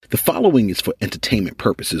The following is for entertainment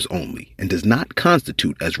purposes only and does not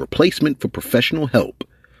constitute as replacement for professional help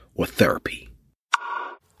or therapy.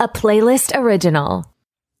 A Playlyst original.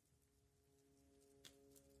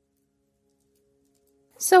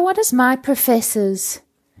 So what does my professor's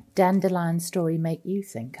dandelion story make you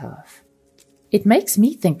think of? It makes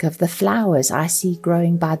me think of the flowers I see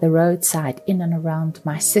growing by the roadside in and around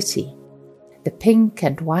my city. The pink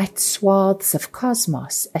and white swathes of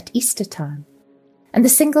cosmos at Easter time. And the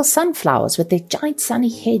single sunflowers with their giant sunny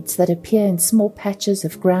heads that appear in small patches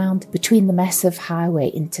of ground between the massive highway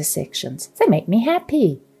intersections. They make me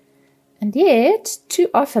happy. And yet, too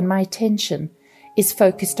often my attention is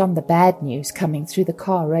focused on the bad news coming through the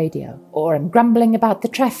car radio, or I'm grumbling about the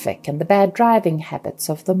traffic and the bad driving habits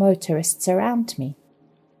of the motorists around me.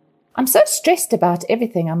 I'm so stressed about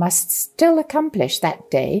everything I must still accomplish that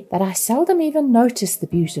day that I seldom even notice the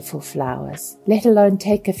beautiful flowers, let alone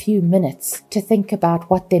take a few minutes to think about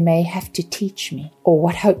what they may have to teach me or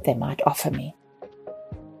what hope they might offer me.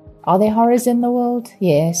 Are there horrors in the world?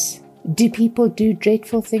 Yes. Do people do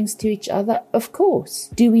dreadful things to each other? Of course.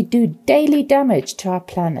 Do we do daily damage to our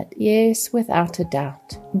planet? Yes, without a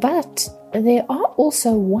doubt. But there are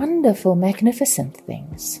also wonderful, magnificent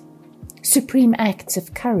things. Supreme acts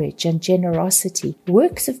of courage and generosity,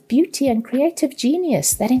 works of beauty and creative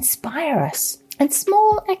genius that inspire us, and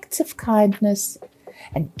small acts of kindness,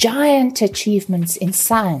 and giant achievements in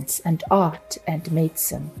science and art and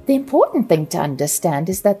medicine. The important thing to understand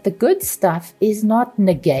is that the good stuff is not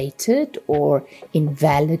negated or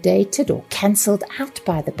invalidated or cancelled out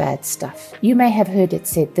by the bad stuff. You may have heard it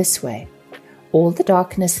said this way: all the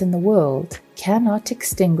darkness in the world cannot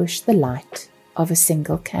extinguish the light of a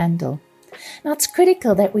single candle. Now, it's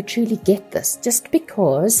critical that we truly get this. Just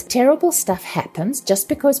because terrible stuff happens, just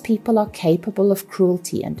because people are capable of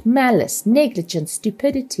cruelty and malice, negligence,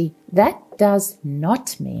 stupidity, that does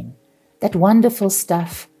not mean that wonderful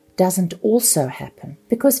stuff doesn't also happen.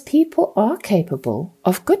 Because people are capable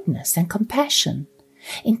of goodness and compassion,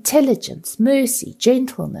 intelligence, mercy,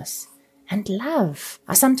 gentleness, and love.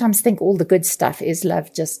 I sometimes think all the good stuff is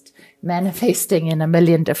love just manifesting in a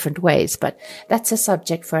million different ways, but that's a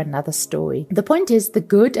subject for another story. The point is, the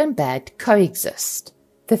good and bad coexist.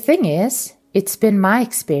 The thing is, it's been my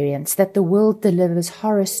experience that the world delivers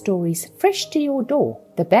horror stories fresh to your door.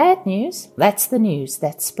 The bad news, that's the news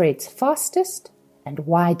that spreads fastest and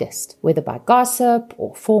widest, whether by gossip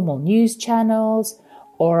or formal news channels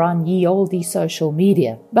or on ye olde social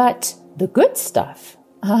media. But the good stuff,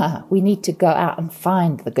 we need to go out and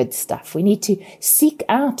find the good stuff. We need to seek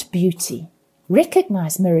out beauty,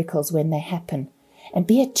 recognize miracles when they happen, and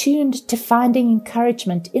be attuned to finding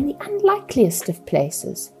encouragement in the unlikeliest of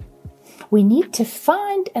places. We need to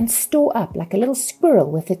find and store up, like a little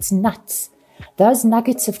squirrel with its nuts, those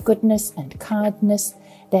nuggets of goodness and kindness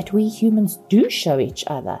that we humans do show each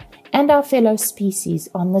other and our fellow species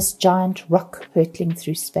on this giant rock hurtling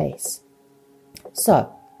through space.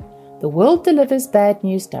 So, the world delivers bad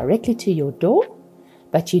news directly to your door,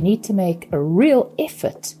 but you need to make a real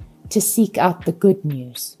effort to seek out the good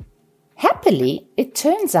news. Happily, it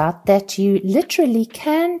turns out that you literally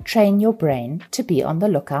can train your brain to be on the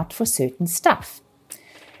lookout for certain stuff.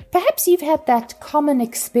 Perhaps you've had that common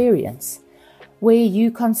experience where you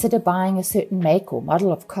consider buying a certain make or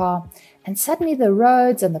model of car, and suddenly the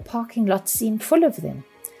roads and the parking lots seem full of them.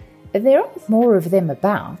 There are more of them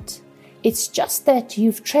about. It's just that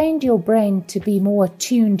you've trained your brain to be more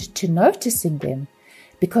attuned to noticing them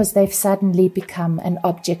because they've suddenly become an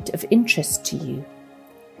object of interest to you.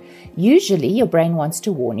 Usually your brain wants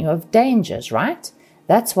to warn you of dangers, right?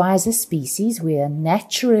 That's why as a species we are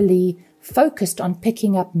naturally focused on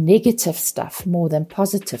picking up negative stuff more than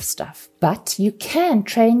positive stuff. But you can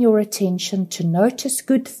train your attention to notice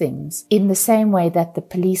good things in the same way that the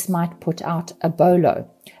police might put out a bolo,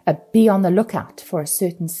 be on the lookout for a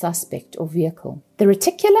certain suspect or vehicle. The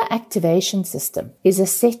reticular activation system is a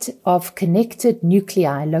set of connected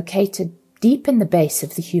nuclei located deep in the base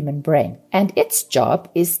of the human brain. And its job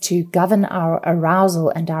is to govern our arousal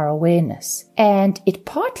and our awareness. And it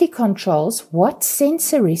partly controls what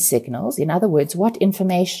sensory signals, in other words, what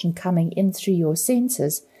information coming in through your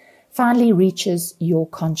senses, finally reaches your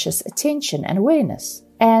conscious attention and awareness.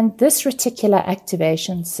 And this reticular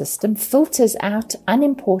activation system filters out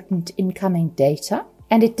unimportant incoming data,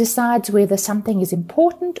 and it decides whether something is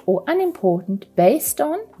important or unimportant based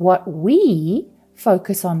on what we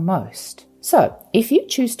focus on most. So, if you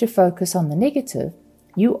choose to focus on the negative,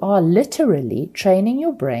 you are literally training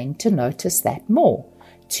your brain to notice that more,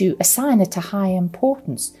 to assign it a high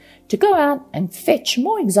importance, to go out and fetch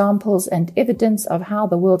more examples and evidence of how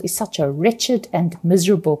the world is such a wretched and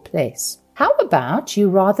miserable place. How about you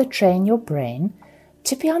rather train your brain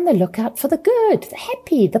to be on the lookout for the good, the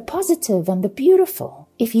happy, the positive, and the beautiful?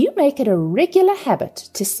 If you make it a regular habit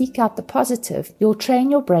to seek out the positive, you'll train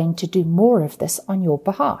your brain to do more of this on your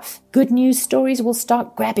behalf. Good news stories will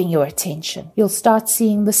start grabbing your attention. You'll start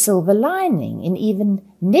seeing the silver lining in even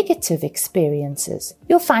negative experiences.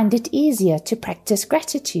 You'll find it easier to practice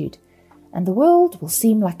gratitude, and the world will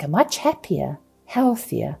seem like a much happier,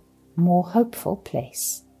 healthier, more hopeful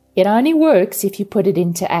place. It only works if you put it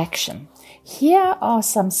into action. Here are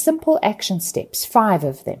some simple action steps, 5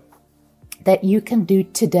 of them, that you can do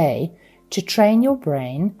today to train your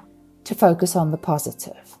brain to focus on the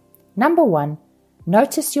positive. Number 1,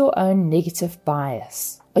 notice your own negative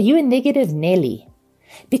bias. Are you a negative Nelly?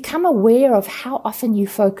 Become aware of how often you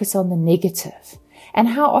focus on the negative and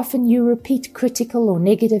how often you repeat critical or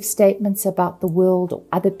negative statements about the world or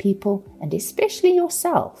other people, and especially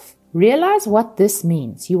yourself. Realize what this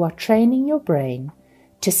means. You are training your brain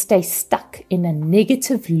to stay stuck in a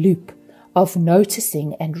negative loop of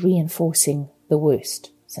noticing and reinforcing the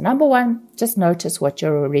worst. So number 1, just notice what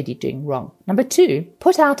you're already doing wrong. Number 2,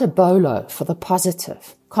 put out a bolo for the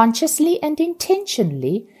positive. Consciously and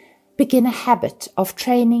intentionally begin a habit of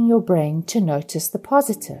training your brain to notice the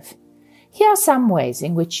positive. Here are some ways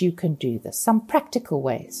in which you can do this, some practical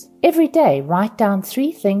ways. Every day, write down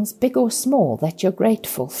 3 things, big or small, that you're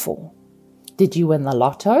grateful for. Did you win the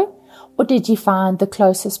lotto? Or did you find the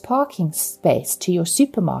closest parking space to your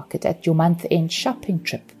supermarket at your month-end shopping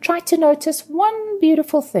trip? Try to notice one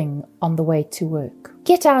beautiful thing on the way to work.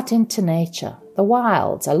 Get out into nature, the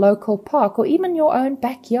wilds, a local park, or even your own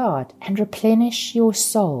backyard, and replenish your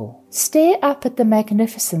soul. Stare up at the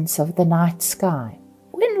magnificence of the night sky.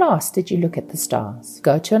 When last did you look at the stars?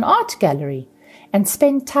 Go to an art gallery and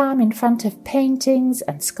spend time in front of paintings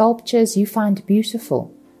and sculptures you find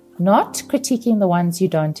beautiful, not critiquing the ones you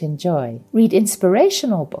don't enjoy. Read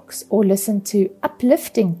inspirational books or listen to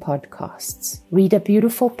uplifting podcasts. Read a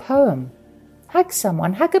beautiful poem. Hug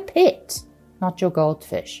someone, hug a pet, not your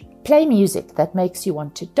goldfish. Play music that makes you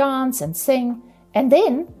want to dance and sing, and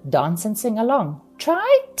then dance and sing along.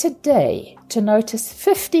 Try today to notice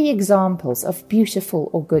 50 examples of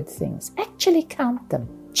beautiful or good things. Actually count them.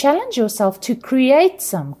 Challenge yourself to create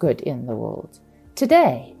some good in the world.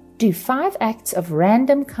 Today, do 5 acts of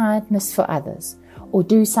random kindness for others, or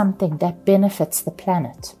do something that benefits the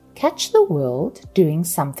planet. Catch the world doing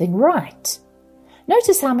something right.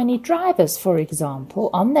 Notice how many drivers, for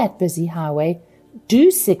example, on that busy highway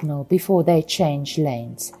do signal before they change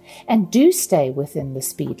lanes and do stay within the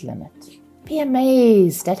speed limit. Be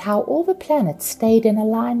amazed at how all the planets stayed in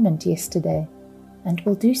alignment yesterday and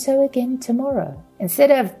will do so again tomorrow.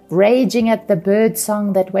 Instead of raging at the bird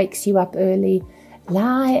song that wakes you up early,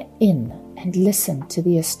 lie in and listen to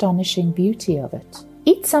the astonishing beauty of it.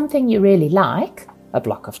 Eat something you really like, a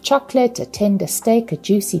block of chocolate, a tender steak, a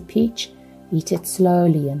juicy peach. Eat it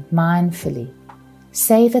slowly and mindfully.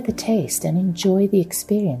 Savor the taste and enjoy the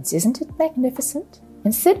experience. Isn't it magnificent?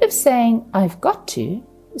 Instead of saying, I've got to,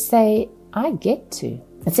 say, I get to.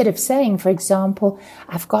 Instead of saying, for example,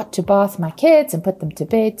 I've got to bath my kids and put them to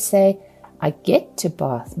bed, say, I get to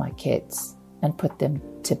bath my kids and put them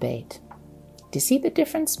to bed. Do you see the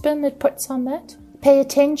different spin it puts on that? Pay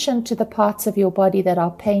attention to the parts of your body that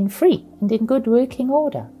are pain-free and in good working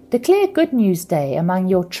order. Declare Good News Day among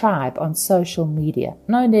your tribe on social media.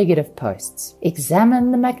 No negative posts.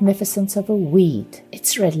 Examine the magnificence of a weed,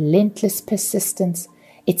 its relentless persistence,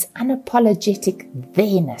 its unapologetic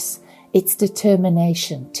there-ness, its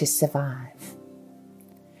determination to survive.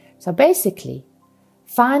 So basically,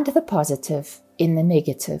 find the positive in the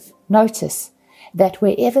negative. Notice that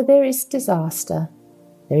wherever there is disaster,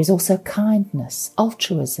 there is also kindness,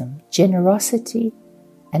 altruism, generosity,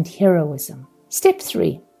 and heroism. Step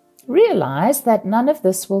 3. Realize that none of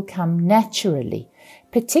this will come naturally,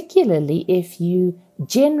 particularly if you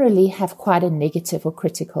generally have quite a negative or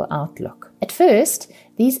critical outlook. At first,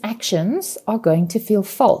 these actions are going to feel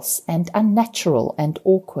false and unnatural and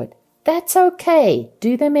awkward. That's okay.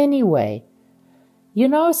 Do them anyway. You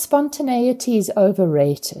know, spontaneity is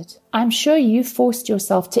overrated. I'm sure you've forced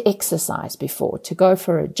yourself to exercise before, to go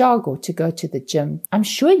for a jog or to go to the gym. I'm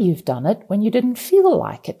sure you've done it when you didn't feel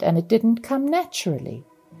like it and it didn't come naturally.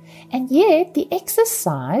 And yet the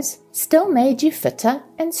exercise still made you fitter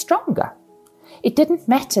and stronger. It didn't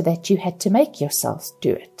matter that you had to make yourself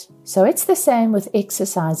do it. So it's the same with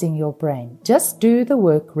exercising your brain. Just do the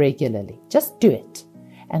work regularly. Just do it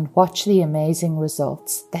and watch the amazing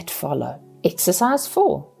results that follow. Exercise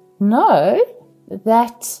 4. Know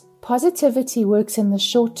that positivity works in the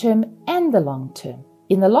short term and the long term.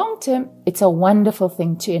 In the long term, it's a wonderful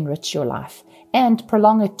thing to enrich your life And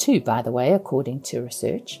prolong it too, by the way, according to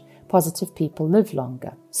research. Positive people live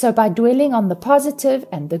longer. So by dwelling on the positive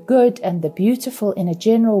and the good and the beautiful in a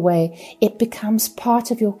general way, it becomes part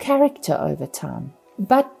of your character over time.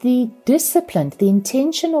 But the disciplined, the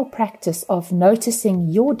intentional practice of noticing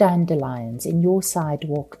your dandelions in your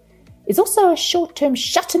sidewalk is also a short-term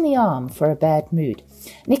shot in the arm for a bad mood.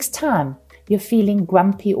 Next time you're feeling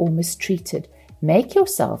grumpy or mistreated, make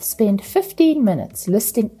yourself spend 15 minutes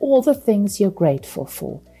listing all the things you're grateful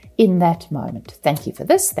for in that moment. Thank you for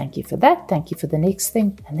this, thank you for that, thank you for the next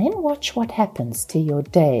thing, and then watch what happens to your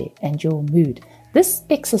day and your mood. This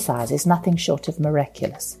exercise is nothing short of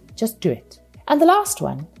miraculous. Just do it. And the last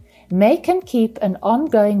one, make and keep an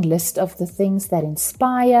ongoing list of the things that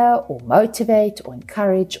inspire or motivate or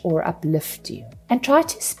encourage or uplift you. And try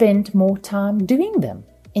to spend more time doing them,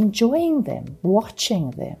 enjoying them,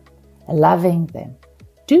 watching them, loving them.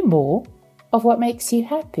 Do more of what makes you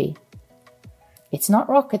happy. It's not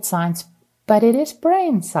rocket science, but it is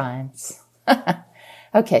brain science.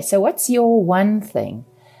 Okay, so what's your one thing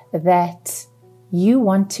that you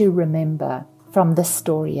want to remember from the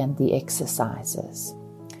story and the exercises?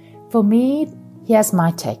 For me, here's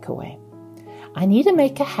my takeaway. I need to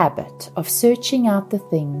make a habit of searching out the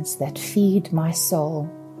things that feed my soul,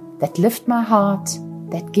 that lift my heart,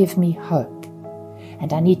 that give me hope.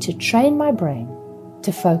 And I need to train my brain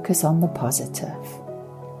to focus on the positive.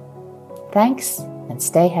 Thanks, and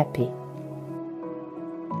stay happy.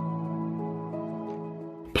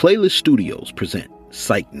 Playlyst Studios present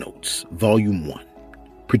Psych Notes, Volume 1.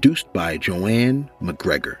 Produced by Joanne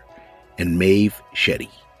Macgregor and Mav Chetty.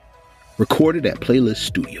 Recorded at Playlyst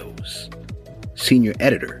Studios. Senior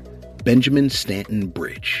Editor, Benjamin Stanton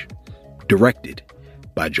Bridge. Directed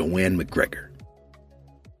by Joanne Macgregor.